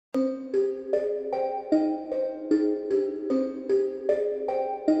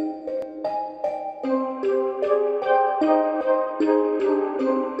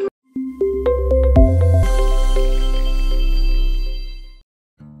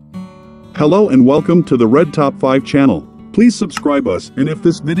Hello and welcome to the Red Top 5 channel. Please subscribe us, and if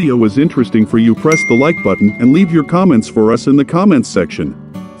this video was interesting for you, press the like button and leave your comments for us in the comments section.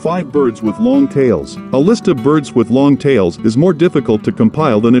 5 birds with long tails. A list of birds with long tails is more difficult to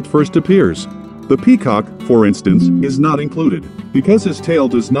compile than it first appears. The peacock, for instance, is not included, because his tail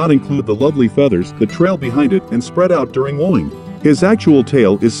does not include the lovely feathers that trail behind it and spread out during wooing. His actual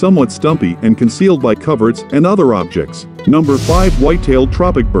tail is somewhat stumpy and concealed by coverts and other objects. Number 5. White-tailed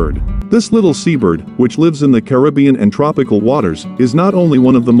tropic bird. This little seabird, which lives in the Caribbean and tropical waters, is not only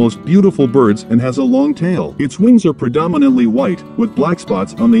one of the most beautiful birds and has a long tail. Its wings are predominantly white, with black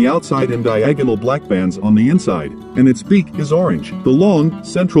spots on the outside and diagonal black bands on the inside, and its beak is orange. The long,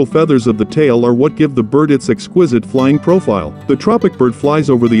 central feathers of the tail are what give the bird its exquisite flying profile. The tropic bird flies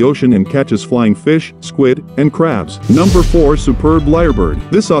over the ocean and catches flying fish, squid, and crabs. Number 4. Superb lyrebird.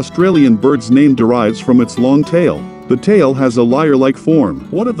 This Australian bird's name derives from its long tail. The tail has a lyre-like form.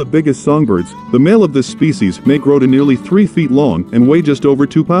 One of the biggest songbirds, the male of this species may grow to nearly 3 feet long and weigh just over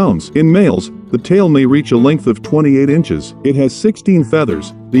 2 pounds. In males, the tail may reach a length of 28 inches. It has 16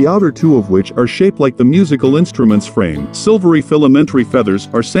 feathers, the outer 2 of which are shaped like the musical instrument's frame. Silvery filamentary feathers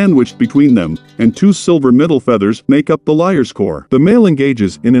are sandwiched between them, and 2 silver middle feathers make up the lyre's core. The male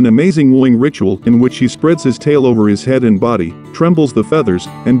engages in an amazing wooing ritual in which he spreads his tail over his head and body, trembles the feathers,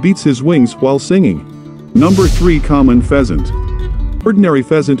 and beats his wings while singing. Number 3. Common pheasant. Ordinary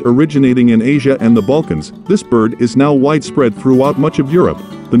pheasant originating in Asia and the Balkans, this bird is now widespread throughout much of Europe,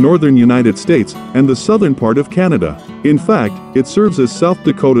 the northern United States, and the southern part of Canada. In fact, it serves as South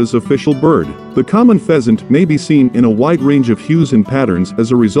Dakota's official bird. The common pheasant may be seen in a wide range of hues and patterns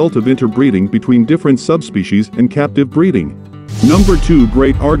as a result of interbreeding between different subspecies and captive breeding. Number 2.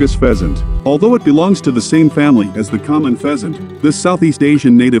 Great Argus pheasant. Although it belongs to the same family as the common pheasant, this Southeast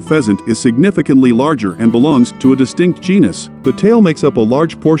Asian native pheasant is significantly larger and belongs to a distinct genus. The tail makes up a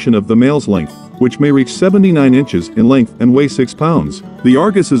large portion of the male's length, which may reach 79 inches in length and weigh 6 pounds. The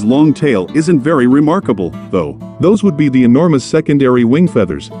Argus's long tail isn't very remarkable, though. Those would be the enormous secondary wing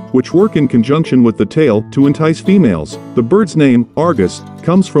feathers, which work in conjunction with the tail to entice females. The bird's name, Argus,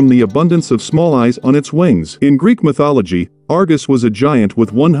 comes from the abundance of small eyes on its wings. In Greek mythology, Argus was a giant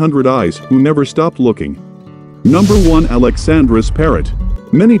with 100 eyes who never stopped looking. Number 1. Alexandra's parrot.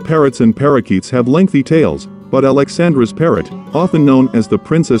 Many parrots and parakeets have lengthy tails, but Alexandra's parrot, often known as the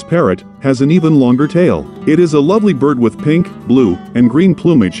princess parrot, has an even longer tail. It is a lovely bird with pink, blue, and green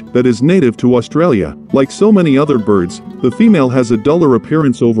plumage that is native to Australia. Like so many other birds, the female has a duller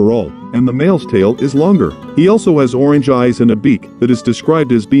appearance overall, and the male's tail is longer. He also has orange eyes and a beak that is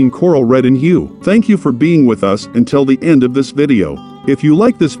described as being coral red in hue. Thank you for being with us until the end of this video. If you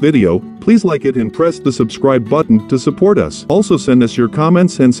like this video, please like it and press the subscribe button to support us. Also send us your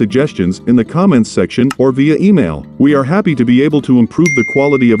comments and suggestions in the comments section or via email. We are happy to be able to improve the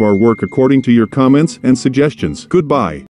quality of our work according to your comments and suggestions. Goodbye.